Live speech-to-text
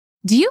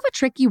Do you have a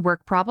tricky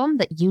work problem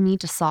that you need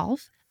to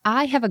solve?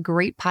 I have a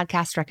great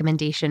podcast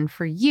recommendation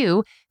for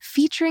you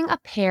featuring a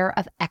pair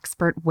of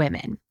expert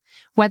women.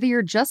 Whether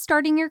you're just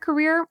starting your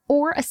career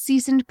or a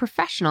seasoned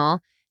professional,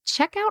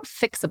 check out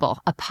Fixable,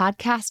 a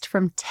podcast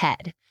from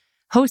TED.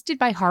 Hosted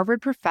by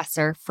Harvard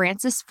professor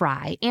Frances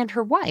Frei and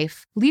her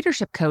wife,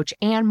 leadership coach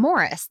Anne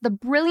Morris, the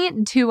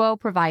brilliant duo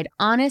provide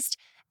honest,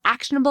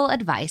 actionable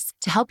advice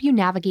to help you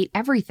navigate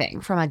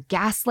everything from a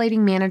gaslighting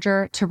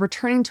manager to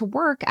returning to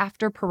work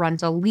after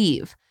parental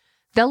leave.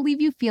 They'll leave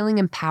you feeling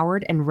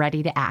empowered and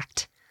ready to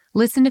act.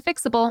 Listen to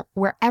Fixable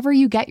wherever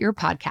you get your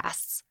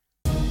podcasts.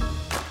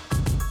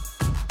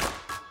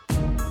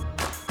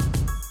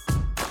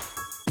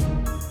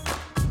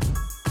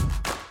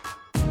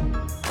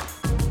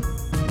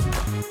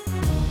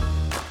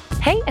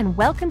 Hey, and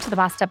welcome to the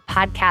Bossed Up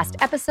Podcast,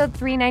 episode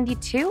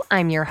 392.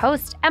 I'm your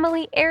host,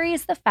 Emily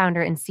Aries, the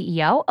founder and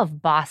CEO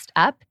of Bossed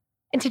Up.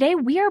 And today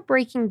we are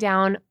breaking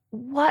down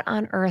what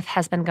on earth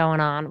has been going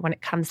on when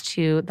it comes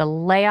to the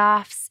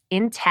layoffs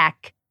in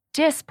tech,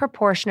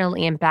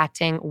 disproportionately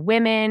impacting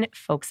women,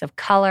 folks of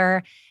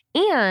color,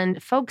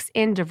 and folks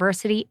in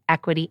diversity,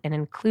 equity, and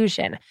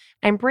inclusion.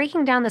 I'm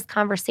breaking down this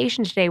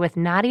conversation today with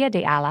Nadia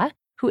De Alla,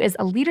 who is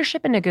a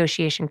leadership and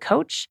negotiation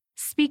coach,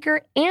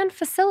 speaker, and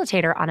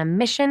facilitator on a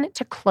mission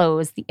to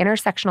close the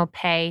intersectional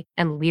pay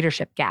and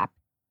leadership gap.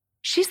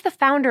 She's the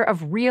founder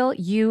of Real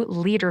You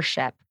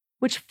Leadership,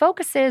 which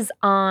focuses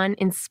on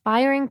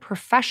inspiring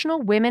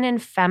professional women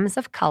and femmes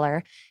of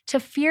color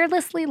to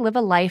fearlessly live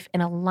a life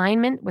in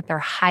alignment with their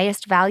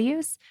highest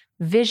values,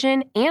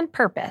 vision, and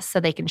purpose so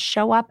they can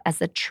show up as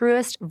the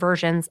truest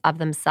versions of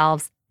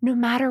themselves, no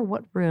matter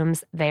what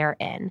rooms they're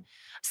in.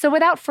 So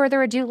without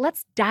further ado,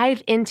 let's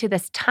dive into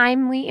this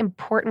timely,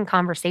 important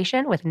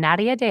conversation with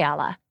Nadia De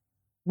Alla.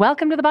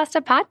 Welcome to the Bossed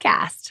Up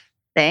Podcast.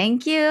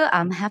 Thank you.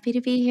 I'm happy to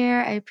be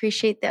here. I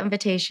appreciate the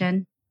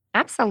invitation.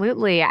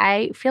 Absolutely.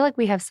 I feel like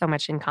we have so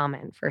much in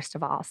common, first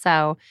of all.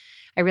 So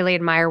I really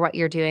admire what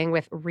you're doing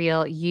with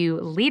Real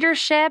You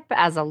Leadership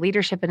as a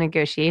leadership and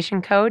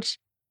negotiation coach.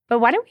 But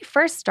why don't we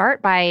first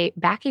start by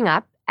backing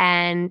up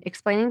and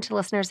explaining to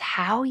listeners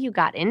how you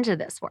got into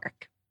this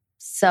work?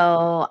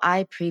 So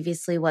I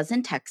previously was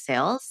in tech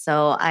sales.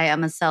 So I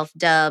am a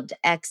self-dubbed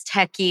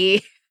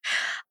ex-techie.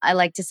 I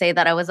like to say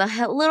that I was a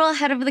little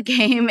ahead of the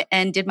game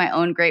and did my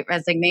own great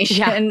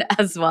resignation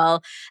as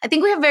well. I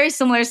think we have very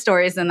similar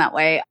stories in that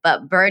way,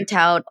 but burnt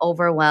out,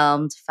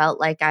 overwhelmed, felt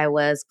like I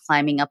was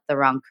climbing up the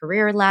wrong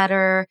career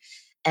ladder.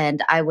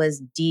 And I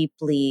was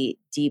deeply,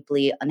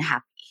 deeply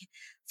unhappy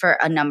for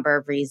a number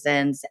of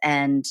reasons.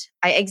 And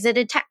I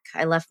exited tech.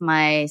 I left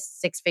my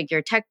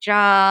six-figure tech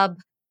job.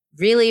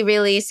 Really,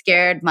 really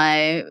scared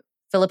my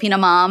Filipino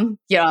mom.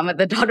 I'm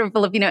the daughter of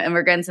Filipino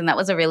immigrants, and that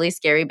was a really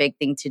scary big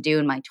thing to do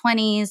in my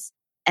 20s.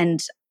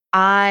 And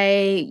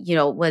I,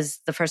 was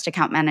the first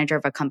account manager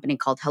of a company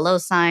called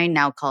HelloSign,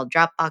 now called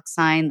Dropbox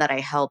Sign, that I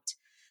helped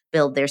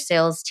build their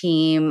sales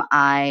team.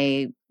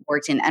 I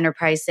worked in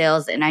enterprise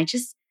sales, and I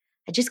just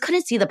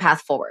couldn't see the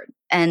path forward.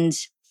 And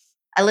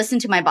I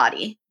listened to my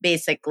body,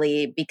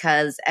 basically,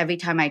 because every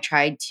time I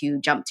tried to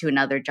jump to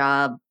another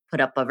job,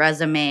 put up a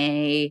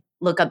resume,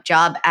 look up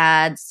job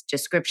ads,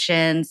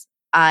 descriptions,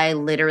 I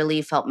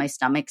literally felt my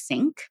stomach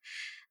sink.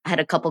 I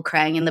had a couple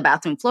crying in the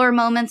bathroom floor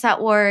moments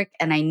at work,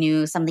 and I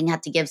knew something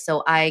had to give.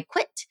 So I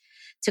quit,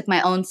 took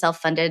my own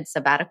self-funded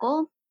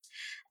sabbatical,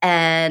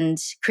 and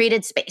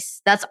created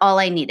space. That's all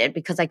I needed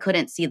because I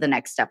couldn't see the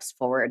next steps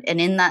forward.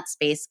 And in that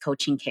space,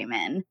 coaching came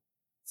in.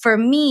 For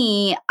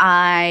me,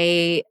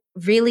 I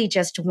really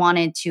just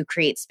wanted to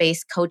create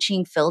space.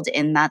 Coaching filled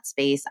in that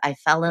space. I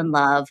fell in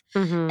love.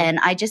 And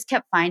I just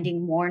kept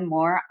finding more and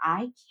more,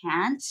 I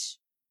can't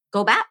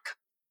go back.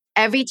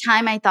 Every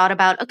time I thought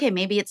about, okay,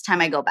 maybe it's time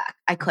I go back,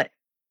 I couldn't.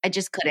 I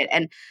just couldn't.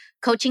 And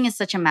coaching is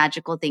such a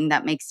magical thing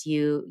that makes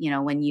you,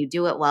 when you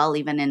do it well,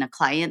 even in a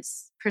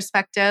client's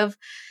perspective,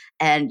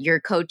 and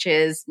your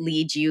coaches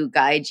lead you,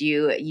 guide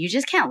you, you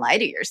just can't lie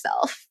to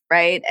yourself,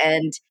 right?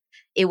 And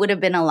it would have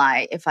been a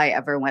lie if I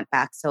ever went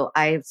back. So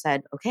I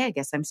said, okay, I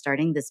guess I'm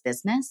starting this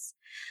business.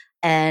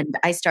 And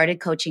I started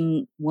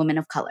coaching women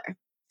of color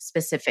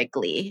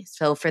specifically.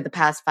 So for the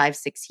past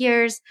 5-6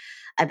 years,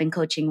 I've been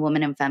coaching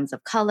women and femmes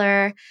of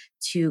color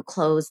to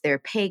close their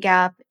pay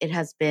gap. It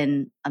has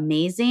been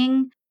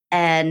amazing.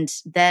 And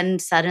then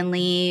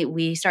suddenly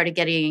we started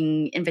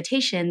getting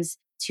invitations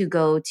to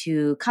go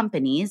to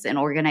companies and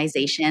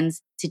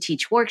organizations to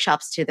teach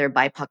workshops to their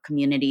BIPOC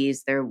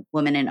communities, their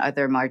women and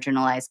other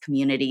marginalized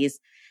communities.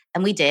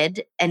 And we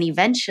did. And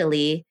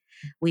eventually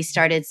we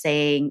started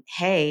saying,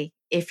 hey,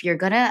 if you're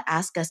going to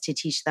ask us to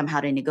teach them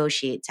how to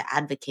negotiate, to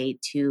advocate,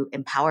 to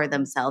empower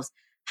themselves,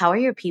 how are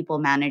your people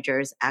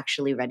managers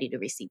actually ready to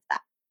receive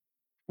that?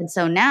 And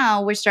so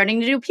now we're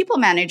starting to do people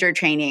manager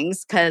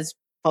trainings because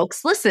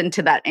folks listen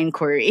to that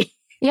inquiry.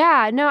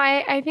 Yeah, no,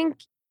 I think,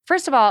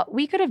 first of all,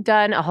 we could have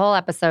done a whole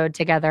episode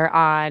together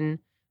on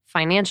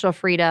financial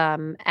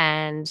freedom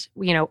and,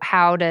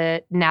 how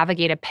to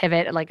navigate a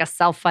pivot, like a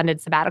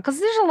self-funded sabbatical. Because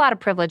there's a lot of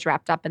privilege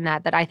wrapped up in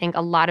that I think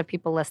a lot of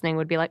people listening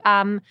would be like,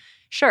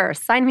 sure,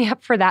 sign me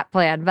up for that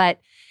plan. But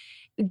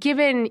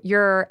given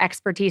your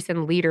expertise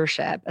in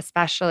leadership,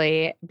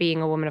 especially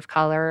being a woman of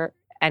color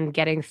and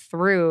getting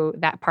through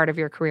that part of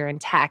your career in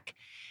tech,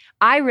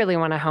 I really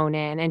want to hone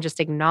in and just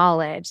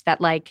acknowledge that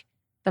like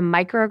the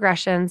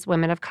microaggressions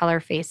women of color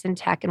face in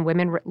tech and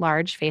women writ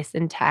large face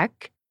in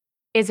tech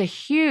is a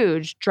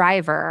huge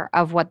driver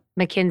of what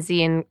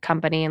McKinsey and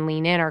company and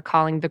Lean In are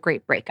calling the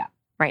great breakup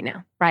right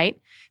now, right?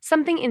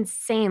 Something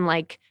insane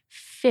like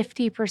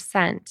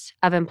 50%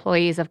 of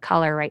employees of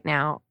color right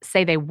now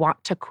say they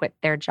want to quit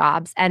their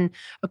jobs. And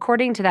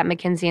according to that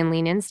McKinsey and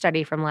Lean In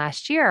study from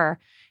last year,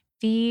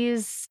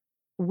 these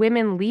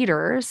women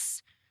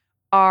leaders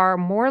are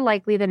more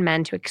likely than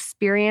men to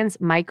experience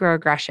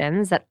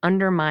microaggressions that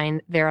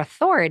undermine their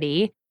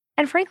authority.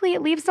 And frankly,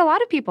 it leaves a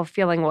lot of people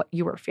feeling what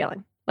you were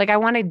feeling. Like, I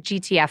want a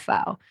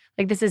GTFO.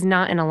 Like, this is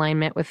not in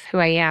alignment with who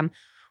I am.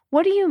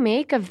 What do you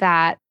make of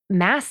that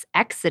mass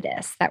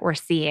exodus that we're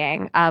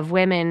seeing of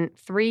women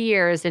 3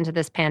 years into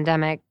this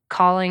pandemic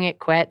calling it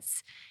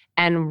quits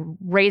and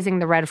raising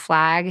the red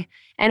flag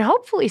and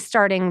hopefully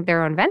starting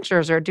their own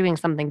ventures or doing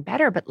something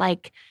better, but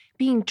like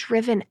being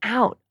driven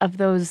out of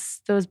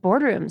those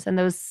boardrooms and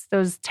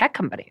those tech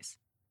companies?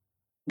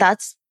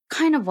 That's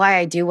kind of why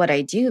I do what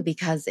I do,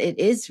 because it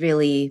is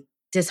really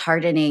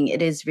disheartening.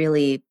 It is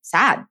really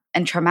sad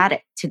and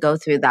traumatic to go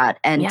through that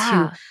and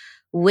to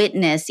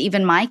witness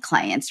even my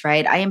clients,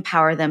 right? I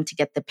empower them to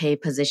get the pay,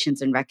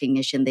 positions, and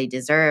recognition they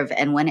deserve.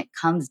 And when it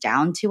comes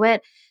down to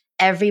it,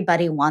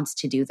 everybody wants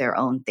to do their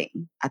own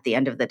thing at the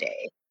end of the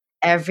day.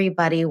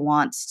 Everybody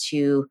wants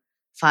to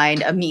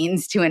find a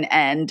means to an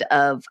end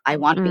of, I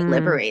want to be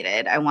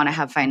liberated. I want to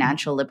have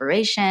financial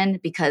liberation,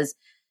 because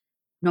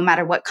no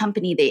matter what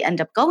company they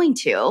end up going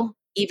to,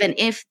 even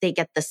if they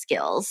get the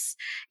skills,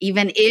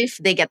 even if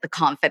they get the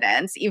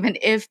confidence, even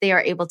if they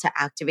are able to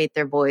activate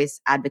their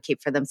voice,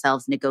 advocate for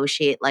themselves,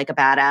 negotiate like a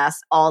badass,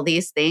 all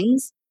these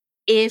things,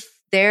 if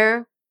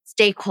their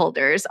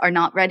stakeholders are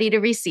not ready to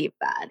receive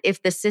that,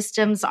 if the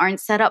systems aren't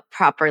set up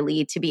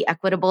properly to be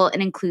equitable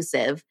and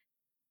inclusive,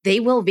 they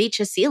will reach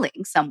a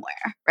ceiling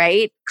somewhere,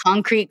 right?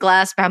 Concrete,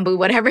 glass, bamboo,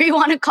 whatever you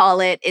want to call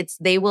it,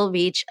 they will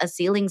reach a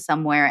ceiling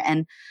somewhere.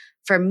 And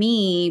for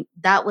me,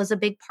 that was a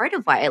big part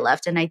of why I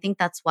left. And I think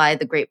that's why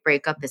the great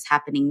breakup is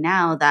happening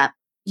now, that,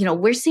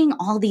 we're seeing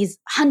all these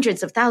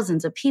hundreds of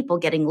thousands of people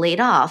getting laid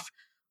off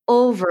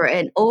over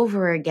and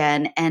over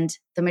again. And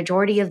the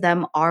majority of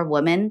them are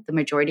women. The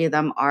majority of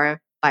them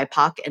are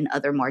BIPOC and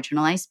other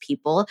marginalized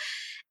people.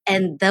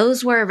 And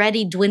those were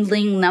already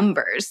dwindling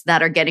numbers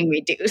that are getting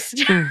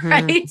reduced,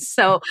 right?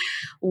 So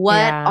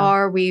what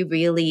are we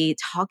really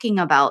talking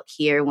about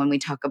here when we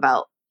talk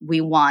about, we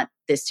want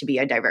this to be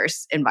a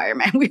diverse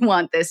environment. We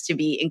want this to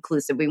be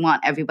inclusive. We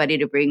want everybody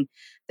to bring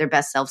their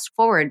best selves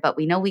forward, but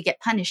we know we get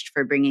punished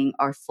for bringing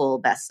our full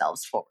best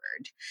selves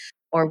forward,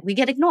 or we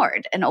get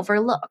ignored and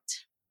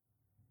overlooked.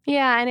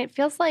 Yeah, and it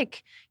feels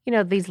like,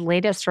 these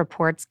latest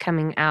reports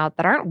coming out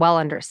that aren't well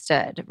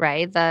understood,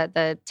 right?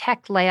 The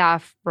tech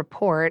layoff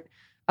report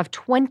of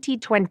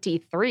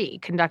 2023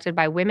 conducted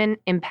by Women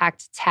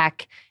Impact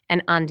Tech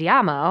and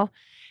Andiamo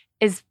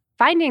is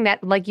finding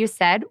that, like you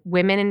said,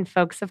 women and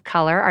folks of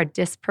color are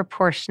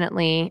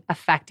disproportionately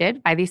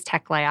affected by these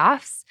tech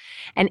layoffs.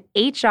 And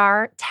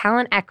HR,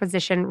 talent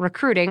acquisition,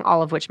 recruiting,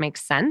 all of which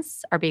makes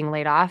sense, are being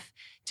laid off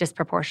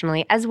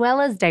disproportionately, as well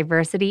as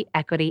diversity,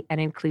 equity,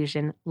 and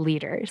inclusion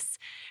leaders,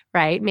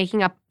 right?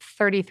 Making up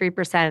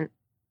 33%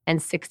 and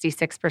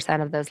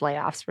 66% of those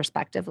layoffs,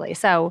 respectively.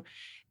 So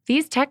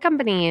these tech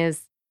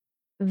companies,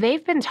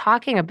 they've been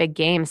talking a big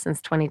game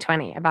since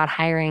 2020 about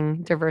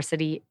hiring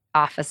diversity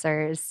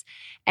officers.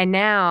 And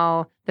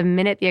now, the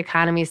minute the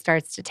economy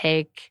starts to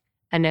take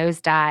a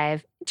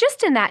nosedive,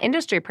 just in that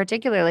industry,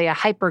 particularly a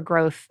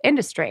hyper-growth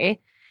industry,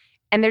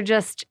 and they're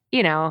just,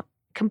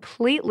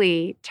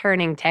 completely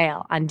turning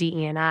tail on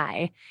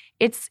DE&I,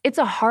 it's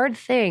a hard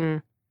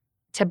thing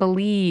to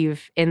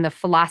believe in the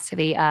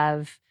philosophy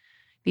of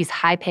these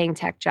high-paying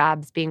tech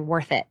jobs being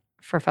worth it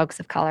for folks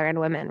of color and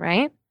women,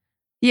 right?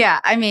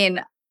 Yeah, I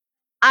mean,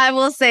 I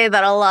will say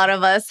that a lot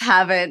of us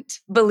haven't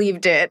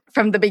believed it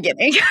from the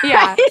beginning.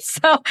 Yeah. Right?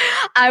 So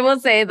I will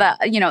say that,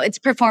 it's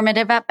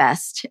performative at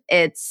best.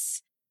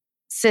 It's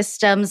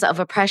systems of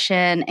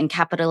oppression and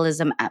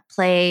capitalism at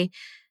play.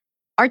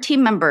 Our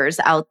team members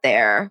out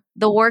there,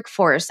 the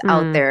workforce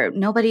out there,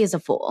 nobody is a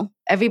fool.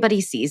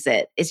 Everybody sees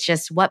it. It's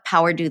just, what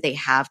power do they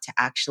have to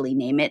actually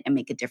name it and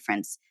make a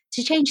difference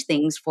to change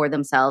things for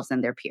themselves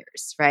and their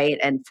peers, right?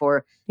 And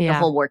for the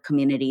whole work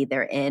community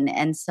they're in.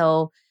 And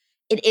so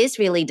it is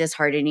really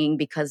disheartening,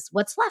 because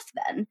what's left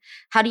then?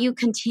 How do you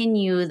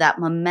continue that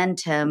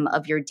momentum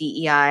of your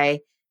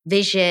DEI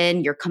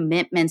vision, your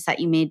commitments that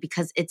you made?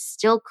 Because it's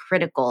still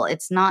critical.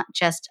 It's not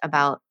just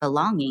about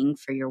belonging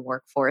for your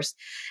workforce.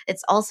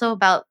 It's also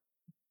about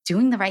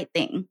doing the right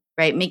thing,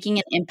 right? Making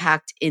an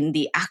impact in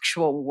the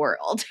actual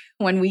world.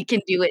 When we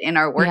can do it in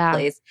our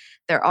workplace,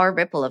 there are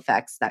ripple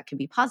effects that can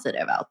be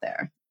positive out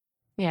there.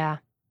 Yeah.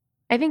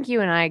 I think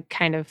you and I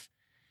kind of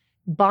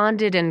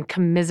bonded and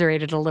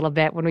commiserated a little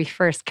bit when we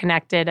first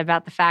connected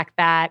about the fact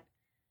that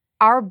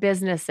our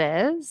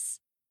businesses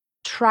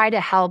try to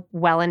help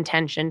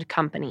well-intentioned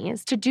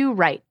companies to do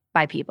right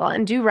by people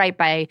and do right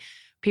by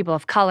people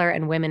of color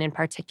and women in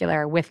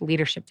particular with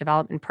leadership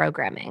development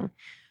programming.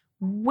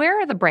 Where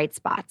are the bright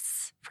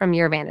spots from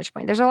your vantage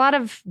point? There's a lot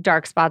of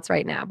dark spots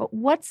right now, but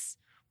what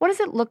does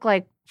it look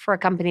like for a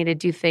company to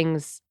do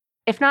things,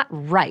 if not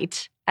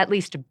right, at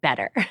least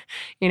better?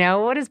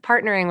 What does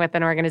partnering with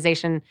an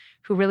organization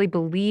who really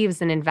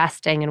believes in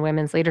investing in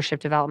women's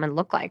leadership development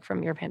look like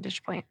from your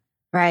vantage point?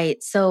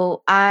 Right.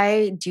 So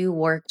I do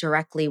work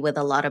directly with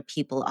a lot of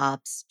people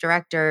ops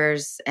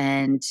directors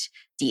and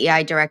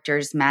DEI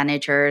directors,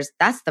 managers.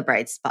 That's the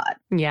bright spot.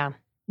 Yeah.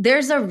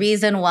 There's a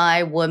reason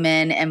why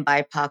women and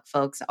BIPOC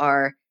folks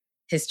are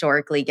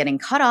historically getting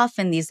cut off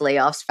in these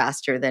layoffs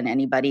faster than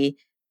anybody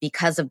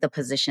because of the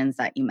positions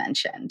that you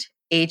mentioned.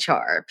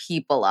 HR,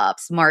 people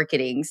ops,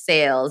 marketing,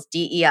 sales,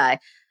 DEI.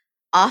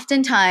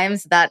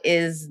 Oftentimes that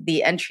is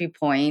the entry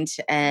point,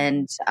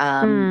 and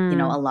a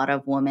lot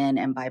of women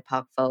and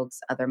BIPOC folks,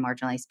 other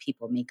marginalized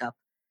people make up,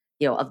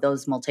 of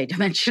those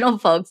multidimensional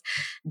folks,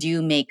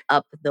 do make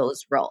up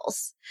those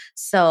roles.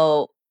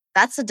 So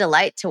that's a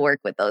delight to work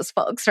with those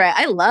folks, right?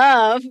 I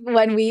love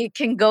when we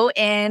can go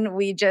in,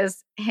 we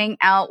just hang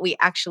out, we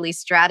actually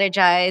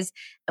strategize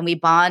and we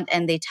bond,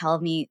 and they tell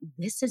me,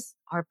 this is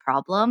our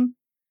problem.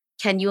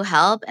 Can you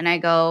help? And I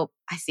go,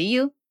 I see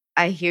you.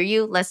 I hear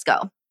you. Let's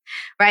go.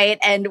 Right.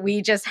 And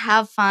we just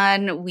have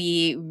fun.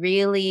 We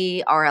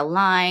really are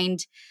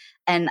aligned.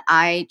 And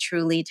I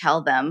truly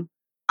tell them,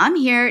 I'm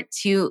here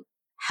to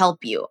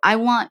help you. I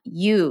want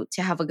you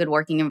to have a good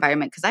working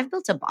environment because I've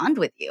built a bond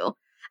with you.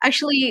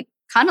 Actually,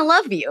 kind of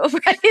love you,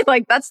 right?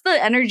 Like that's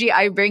the energy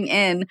I bring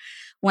in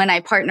when I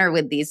partner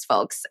with these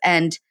folks.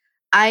 And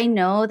I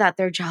know that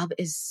their job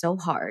is so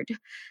hard.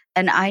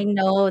 And I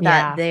know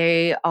that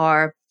they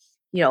are,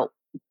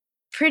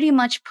 pretty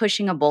much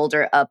pushing a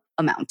boulder up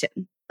a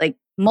mountain, like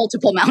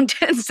multiple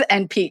mountains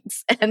and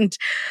peaks and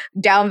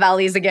down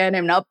valleys again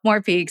and up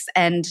more peaks.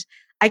 And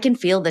I can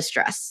feel the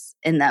stress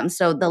in them.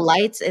 So the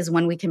lights is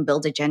when we can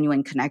build a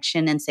genuine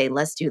connection and say,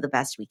 let's do the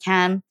best we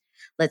can.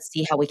 Let's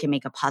see how we can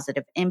make a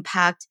positive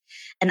impact.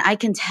 And I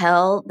can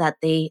tell that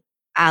they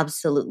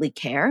absolutely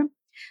care.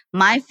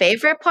 My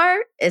favorite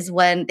part is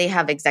when they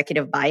have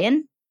executive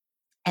buy-in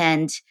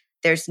and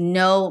there's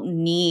no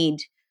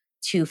need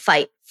to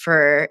fight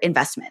for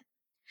investment.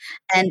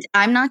 And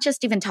I'm not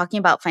just even talking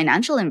about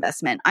financial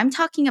investment. I'm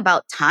talking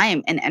about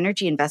time and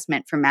energy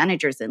investment for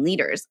managers and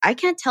leaders. I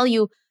can't tell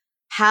you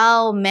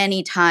how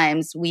many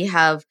times we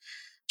have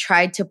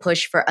tried to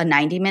push for a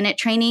 90-minute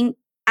training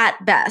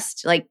at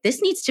best. Like,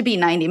 this needs to be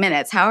 90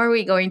 minutes. How are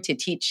we going to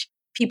teach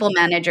people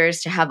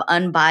managers to have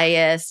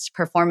unbiased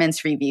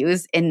performance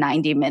reviews in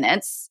 90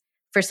 minutes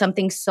for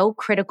something so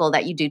critical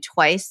that you do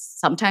twice,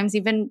 sometimes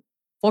even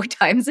 4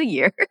 times a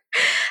year?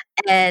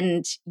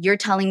 And you're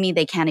telling me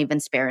they can't even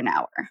spare an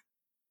hour.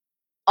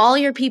 All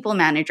your people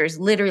managers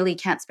literally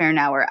can't spare an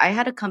hour. I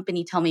had a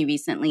company tell me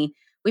recently,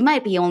 we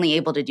might be only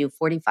able to do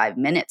 45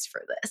 minutes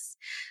for this.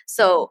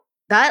 So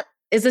that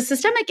is a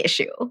systemic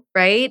issue,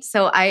 right?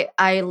 So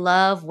I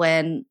love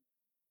when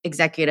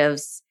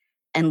executives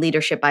and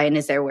leadership buy-in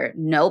is there where,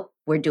 nope,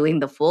 we're doing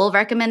the full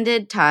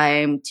recommended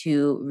time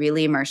to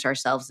really immerse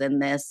ourselves in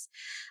this.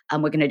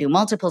 We're going to do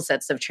multiple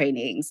sets of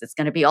trainings. It's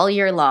going to be all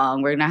year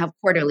long. We're going to have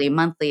quarterly,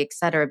 monthly, et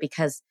cetera,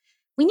 because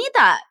we need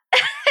that.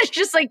 It's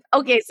just like,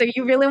 okay, so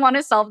you really want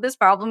to solve this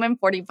problem in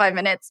 45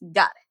 minutes?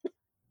 Got it.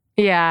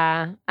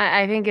 Yeah,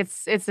 I think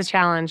it's a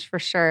challenge for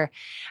sure.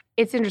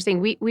 It's interesting.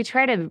 We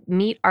try to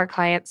meet our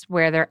clients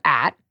where they're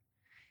at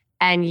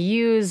and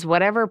use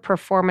whatever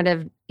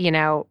performative,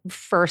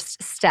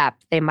 first step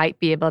they might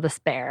be able to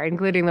spare,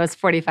 including those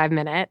 45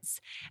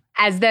 minutes,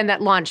 as then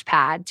that launch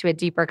pad to a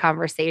deeper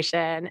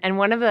conversation. And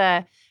one of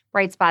the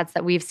bright spots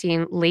that we've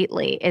seen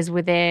lately is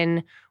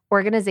within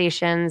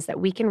organizations that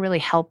we can really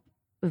help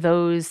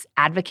those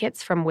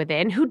advocates from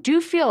within who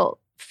do feel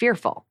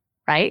fearful,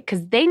 right?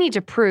 Because they need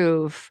to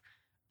prove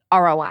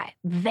ROI.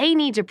 They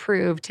need to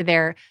prove to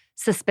their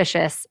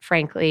suspicious,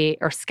 frankly,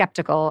 or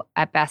skeptical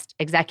at best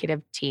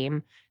executive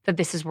team that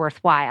this is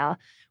worthwhile.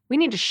 We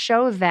need to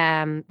show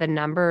them the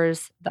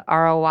numbers, the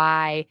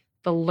ROI,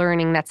 the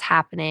learning that's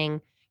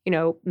happening,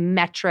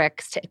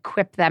 metrics to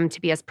equip them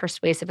to be as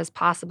persuasive as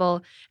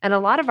possible. And a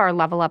lot of our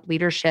level up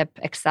leadership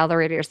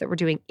accelerators that we're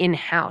doing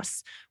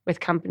in-house with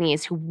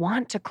companies who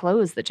want to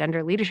close the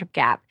gender leadership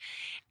gap.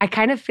 I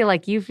kind of feel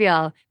like you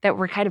feel that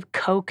we're kind of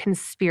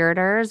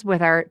co-conspirators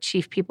with our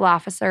chief people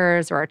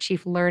officers or our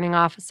chief learning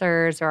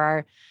officers or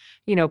our,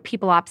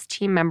 people ops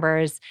team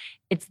members.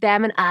 It's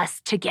them and us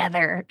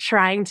together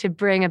trying to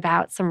bring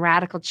about some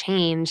radical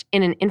change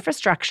in an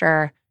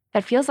infrastructure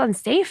that feels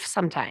unsafe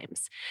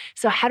sometimes.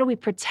 So how do we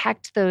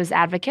protect those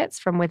advocates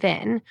from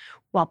within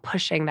while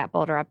pushing that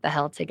boulder up the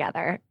hill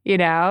together,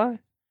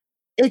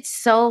 It's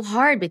so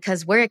hard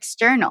because we're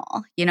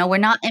external. We're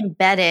not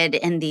embedded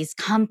in these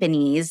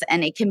companies,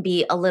 and it can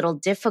be a little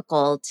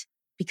difficult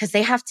because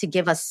they have to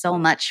give us so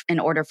much in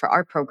order for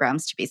our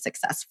programs to be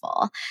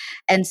successful.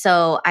 And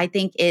so I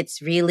think it's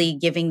really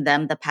giving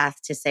them the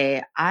path to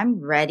say,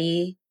 I'm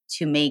ready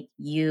to make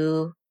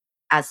you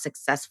as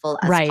successful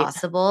as Right.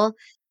 possible.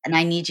 And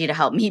I need you to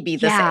help me be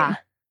the Yeah. same.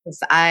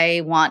 Because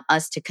I want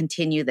us to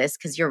continue this.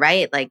 Because you're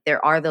right. Like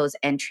there are those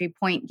entry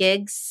point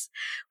gigs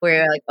where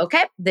you're like,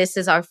 okay, this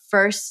is our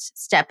first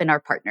step in our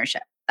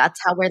partnership. That's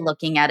how we're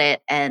looking at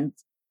it. And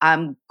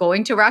I'm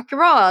going to rock your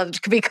world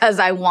because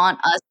I want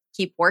us to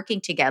keep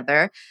working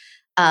together.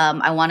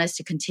 I want us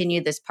to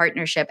continue this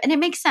partnership. And it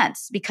makes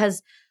sense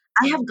because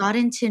I have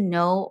gotten to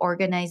know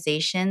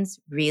organizations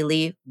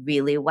really,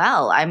 really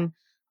well. I'm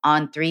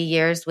on 3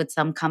 years with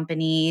some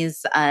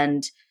companies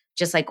and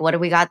just like, what do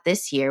we got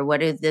this year? What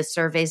do the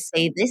surveys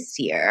say this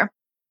year?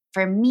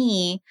 For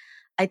me,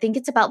 I think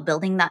it's about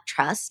building that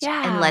trust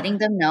and Yeah. letting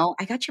them know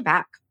I got your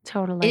back.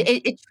 Totally.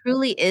 It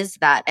truly is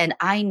that. And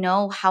I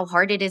know how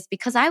hard it is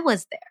because I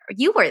was there.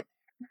 You were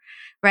there,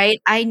 right?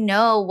 I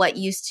know what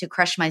used to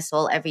crush my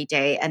soul every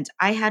day. And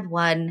I had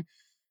one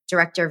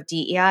director of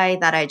DEI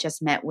that I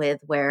just met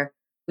with where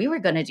we were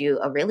going to do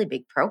a really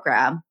big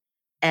program.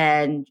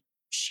 And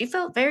she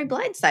felt very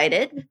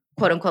blindsided,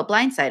 quote unquote,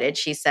 blindsided,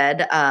 she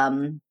said,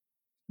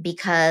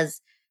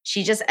 because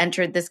she just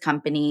entered this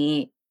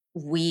company.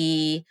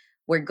 We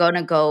were going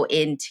to go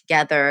in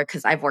together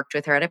because I've worked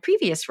with her at a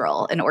previous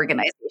role in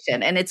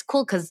organization. And it's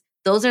cool because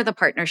those are the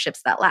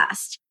partnerships that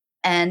last.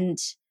 And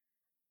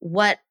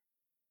what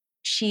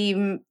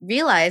she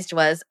realized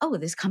was, oh,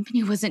 this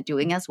company wasn't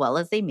doing as well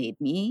as they made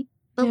me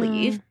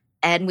believe.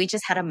 And we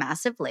just had a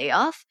massive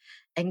layoff.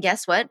 And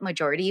guess what?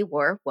 Majority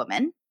were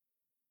women.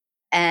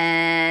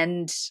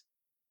 And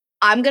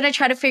I'm going to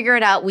try to figure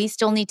it out. We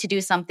still need to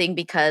do something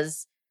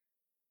because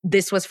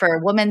this was for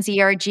a women's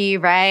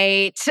ERG,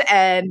 right?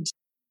 And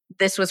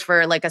this was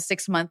for like a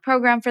 6-month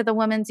program for the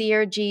women's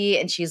ERG.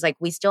 And she's like,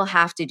 we still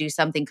have to do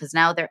something because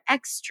now they're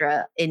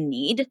extra in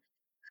need.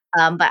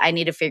 But I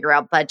need to figure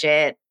out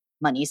budget,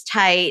 money's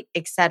tight,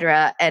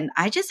 etc. And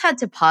I just had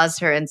to pause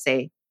her and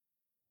say,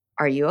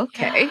 are you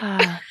okay?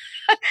 Yeah.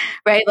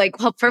 Right? Like,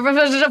 well,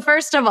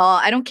 first of all,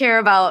 I don't care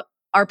about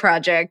our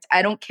project.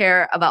 I don't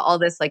care about all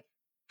this. Like,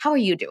 how are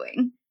you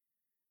doing?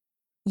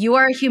 You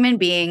are a human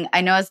being.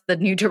 I know as the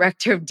new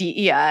director of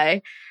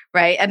DEI,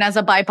 right? And as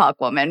a BIPOC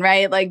woman,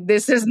 right? Like,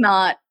 this is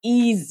not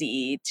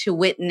easy to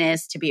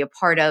witness, to be a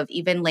part of.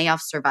 Even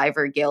layoff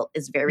survivor guilt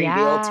is very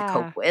real to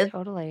cope with.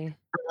 Totally.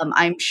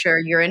 I'm sure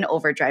you're in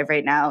overdrive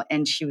right now.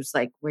 And she was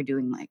like, we're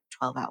doing like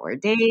 12-hour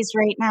days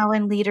right now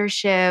in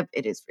leadership.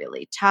 It is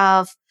really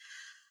tough.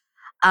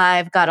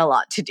 I've got a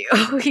lot to do,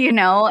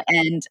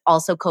 and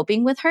also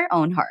coping with her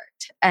own heart.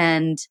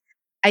 And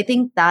I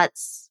think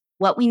that's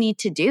what we need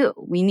to do.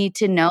 We need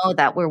to know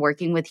that we're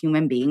working with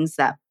human beings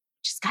that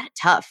just got it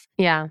tough.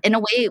 Yeah. In a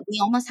way, we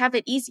almost have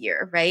it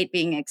easier, right?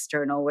 Being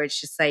external, where it's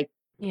just like,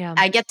 Yeah.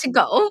 I get to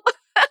go.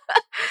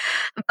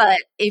 But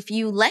if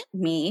you let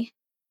me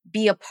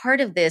be a part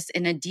of this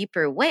in a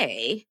deeper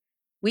way,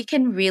 we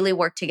can really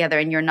work together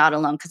and you're not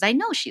alone. Because I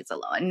know she's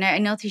alone. I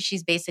know that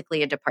she's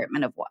basically a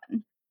department of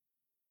one.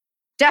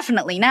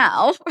 Definitely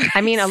now. I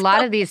mean, a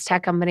lot of these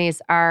tech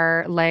companies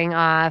are laying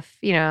off,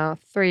 3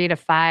 to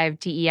 5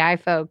 DEI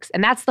folks,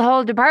 and that's the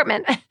whole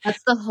department.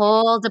 That's the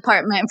whole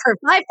department for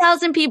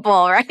 5,000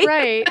 people, right?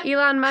 Right.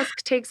 Elon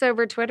Musk takes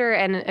over Twitter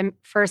and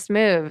first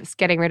moves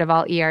getting rid of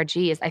all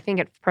ERGs. I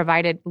think it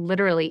provided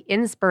literally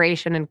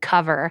inspiration and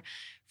cover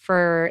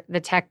for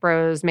the tech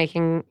bros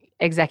making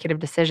executive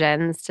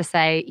decisions to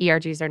say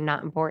ERGs are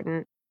not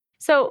important.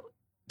 So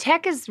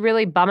tech is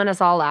really bumming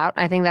us all out.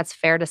 I think that's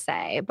fair to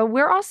say. But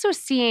we're also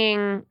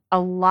seeing a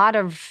lot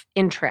of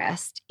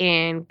interest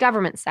in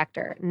government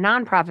sector,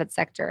 nonprofit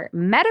sector,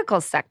 medical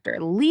sector,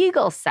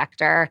 legal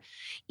sector,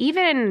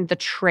 even the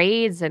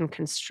trades and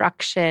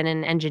construction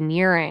and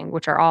engineering,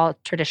 which are all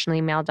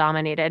traditionally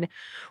male-dominated.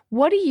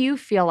 What do you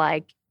feel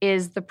like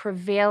is the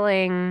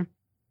prevailing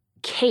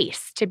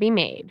case to be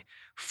made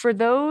for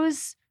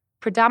those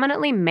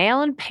predominantly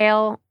male and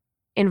pale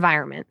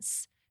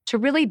environments to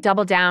really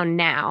double down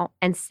now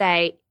and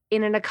say,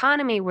 in an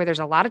economy where there's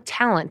a lot of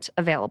talent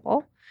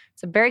available,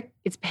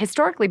 it's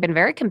historically been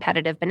very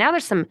competitive, but now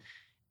there's some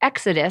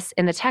exodus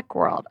in the tech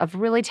world of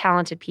really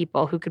talented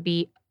people who could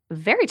be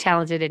very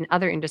talented in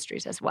other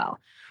industries as well.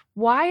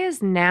 Why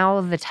is now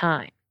the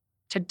time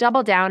to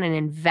double down and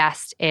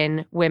invest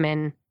in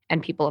women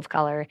and people of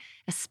color,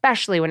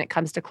 especially when it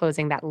comes to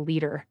closing that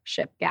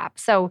leadership gap?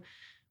 So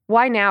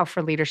why now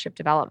for leadership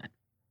development?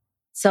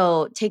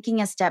 So taking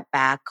a step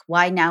back,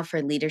 why now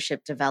for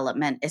leadership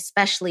development,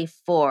 especially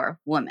for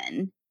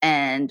women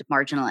and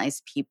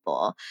marginalized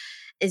people,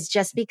 is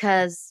just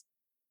because,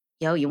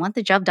 you want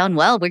the job done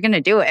well, we're going to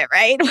do it,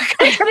 right? We're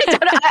going to get it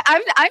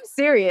done. I'm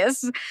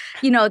serious.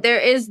 There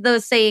is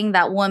the saying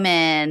that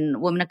women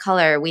of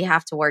color, we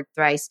have to work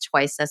thrice,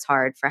 twice as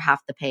hard for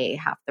half the pay,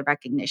 half the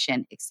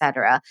recognition,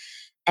 etc.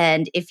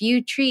 And if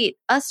you treat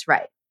us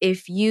right,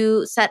 if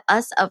you set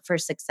us up for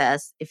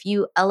success, if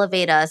you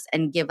elevate us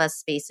and give us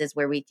spaces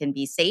where we can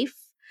be safe,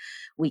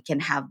 we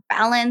can have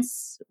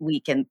balance, we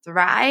can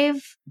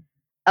thrive,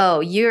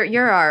 your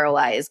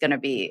ROI is going to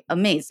be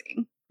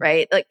amazing,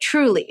 right? Like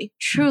truly,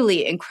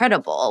 truly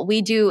incredible.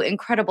 We do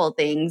incredible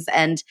things.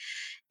 And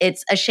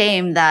it's a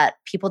shame that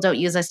people don't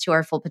use us to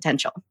our full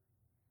potential.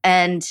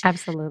 And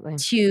Absolutely.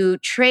 to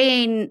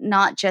train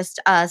not just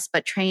us,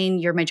 but train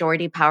your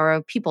majority power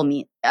of people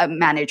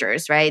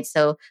managers, right?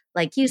 So,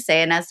 like you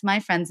say, and as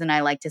my friends and I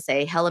like to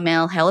say, hella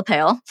male, hella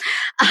pale,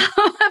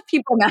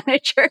 people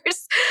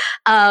managers.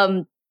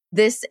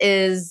 This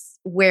is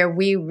where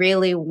we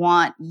really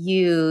want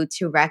you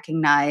to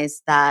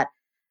recognize that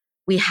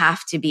we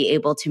have to be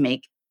able to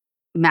make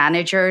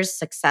managers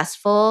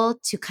successful,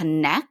 to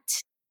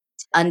connect,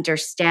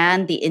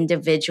 understand the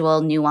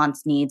individual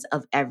nuanced needs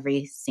of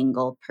every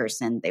single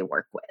person they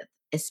work with,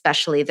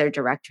 especially their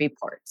direct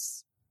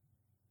reports.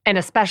 And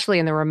especially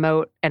in the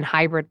remote and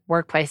hybrid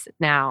workplace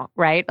now,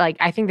 right? Like,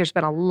 I think there's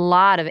been a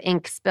lot of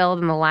ink spilled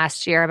in the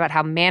last year about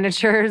how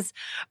managers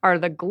are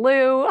the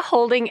glue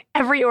holding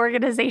every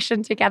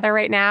organization together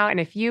right now. And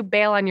if you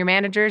bail on your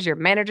managers are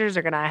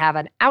going to have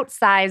an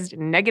outsized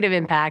negative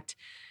impact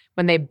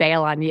when they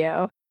bail on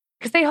you,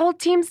 because they hold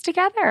teams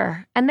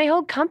together and they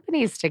hold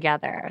companies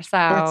together. So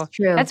That's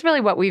true. That's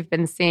really what we've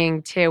been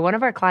seeing too. One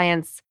of our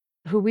clients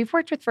who we've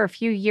worked with for a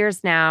few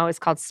years now is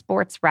called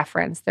Sports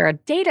Reference. They're a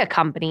data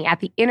company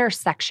at the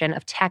intersection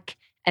of tech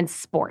and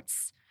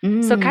sports.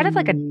 So kind of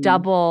like a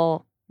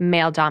double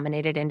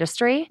male-dominated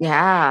industry.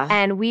 Yeah.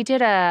 And we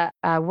did a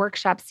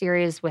workshop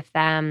series with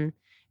them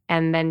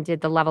and then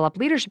did the Level Up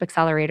Leadership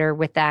Accelerator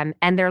with them.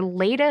 And their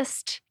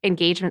latest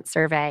engagement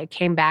survey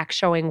came back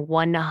showing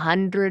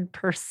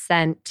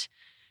 100%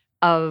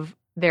 of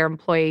their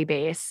employee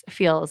base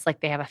feels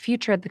like they have a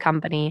future at the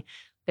company.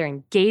 They're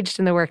engaged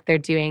in the work they're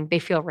doing. They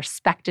feel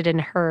respected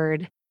and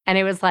heard. And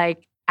it was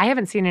like, I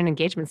haven't seen an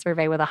engagement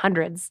survey with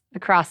hundreds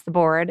across the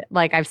board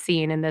like I've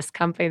seen in this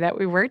company that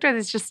we worked with.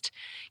 It's just,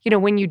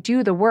 when you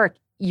do the work,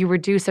 you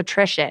reduce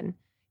attrition,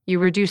 you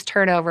reduce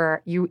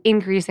turnover, you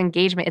increase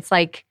engagement. It's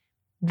like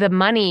the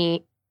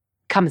money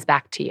comes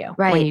back to you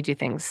when you do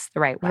things the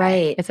right way.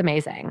 Right. It's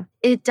amazing.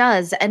 It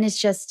does. And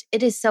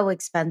it is so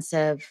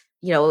expensive.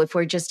 If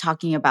we're just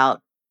talking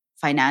about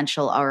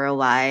financial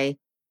ROI,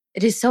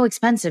 it is so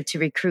expensive to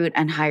recruit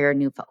and hire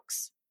new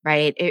folks,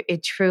 right?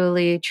 It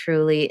truly,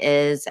 truly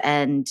is.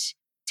 And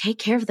take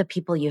care of the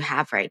people you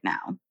have right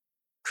now.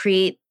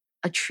 Create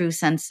a true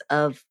sense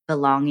of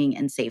belonging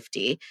and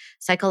safety.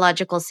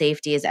 Psychological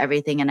safety is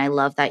everything. And I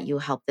love that you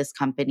help this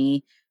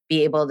company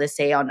be able to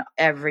say on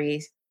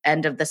every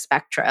end of the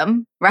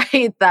spectrum,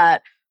 right?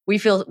 That we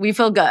feel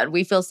good,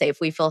 we feel safe,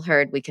 we feel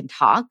heard, we can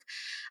talk.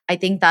 I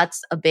think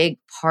that's a big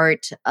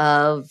part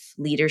of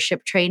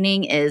leadership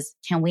training is,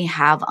 can we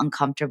have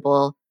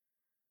uncomfortable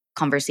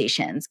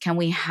conversations? Can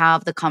we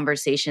have the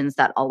conversations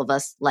that all of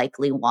us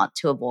likely want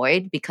to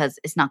avoid because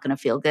it's not going to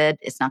feel good?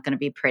 It's not going to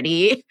be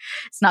pretty.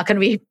 It's not going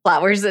to be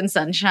flowers and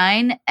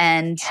sunshine.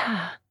 And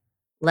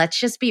let's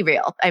just be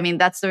real. I mean,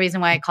 that's the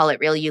reason why I call it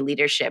Real You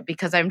Leadership,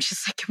 because I'm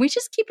just like, can we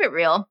just keep it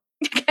real?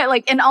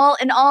 Like in all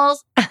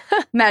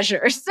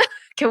measures.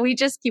 Can we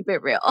just keep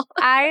it real?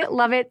 I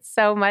love it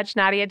so much,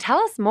 Nadia. Tell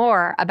us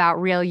more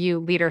about Real You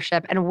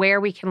Leadership and where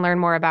we can learn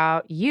more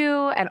about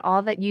you and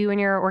all that you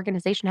and your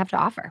organization have to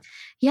offer.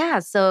 Yeah,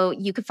 so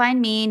you can find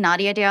me,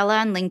 Nadia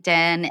Diala, on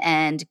LinkedIn,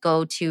 and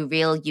go to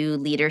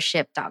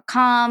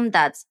realuleadership.com.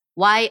 That's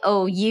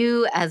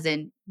YOU, as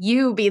in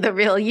you be the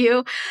real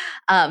you.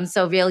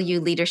 So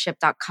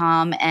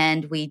realuleadership.com.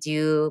 And we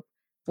do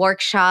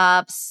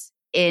workshops,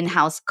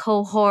 in-house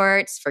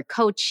cohorts for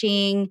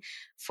coaching,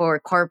 for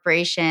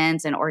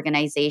corporations and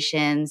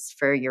organizations,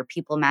 for your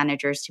people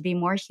managers to be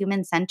more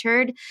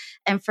human-centered,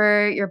 and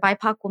for your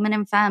BIPOC women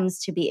and femmes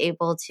to be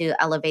able to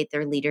elevate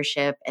their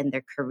leadership and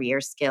their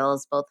career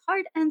skills, both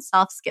hard and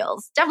soft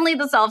skills. Definitely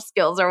the soft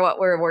skills are what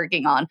we're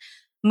working on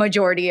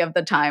majority of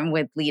the time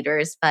with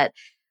leaders, but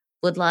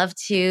would love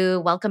to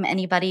welcome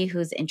anybody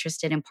who's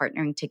interested in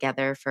partnering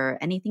together for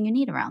anything you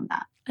need around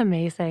that.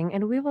 Amazing.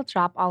 And we will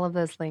drop all of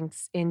those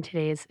links in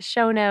today's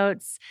show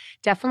notes.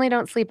 Definitely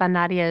don't sleep on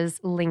Nadia's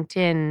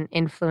LinkedIn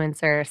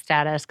influencer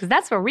status, because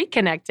that's where we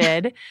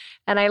connected.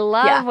 And I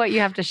love what you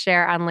have to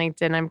share on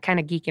LinkedIn. I'm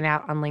kind of geeking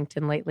out on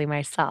LinkedIn lately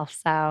myself.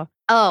 So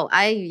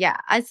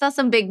I saw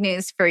some big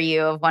news for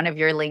you of one of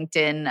your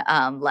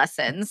LinkedIn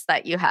lessons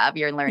that you have,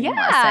 your learning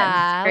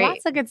lessons. Great.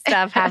 Lots of good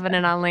stuff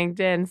happening on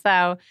LinkedIn.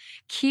 So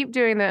keep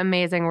doing the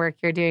amazing work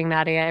you're doing,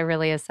 Nadia. It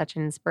really is such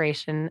an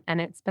inspiration.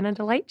 And it's been a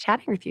delight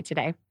chatting with you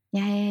today.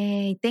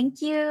 Yay.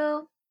 Thank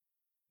you.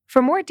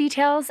 For more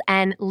details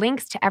and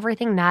links to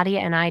everything Nadia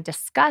and I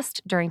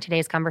discussed during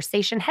today's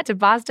conversation, head to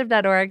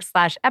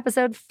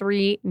bossedup.org/episode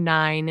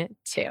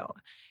 392.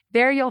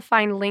 There you'll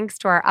find links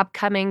to our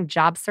upcoming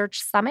job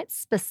search summit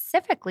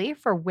specifically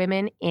for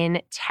women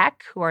in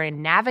tech who are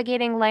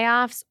navigating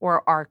layoffs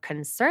or are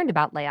concerned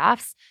about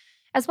layoffs,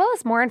 as well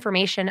as more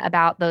information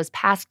about those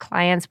past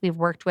clients we've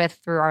worked with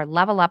through our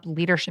Level Up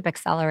Leadership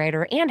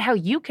Accelerator and how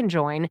you can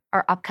join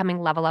our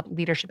upcoming Level Up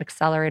Leadership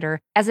Accelerator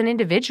as an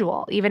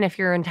individual, even if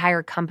your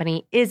entire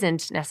company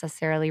isn't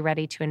necessarily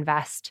ready to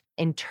invest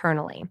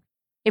internally.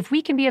 If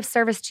we can be of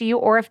service to you,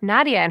 or if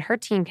Nadia and her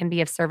team can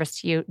be of service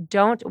to you,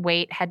 don't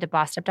wait. Head to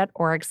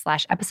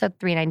bossedup.org/episode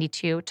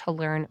 392 to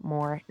learn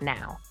more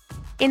now.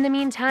 In the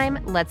meantime,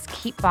 let's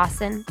keep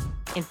bossing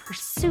in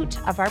pursuit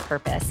of our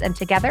purpose. And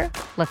together,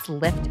 let's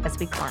lift as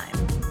we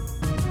climb.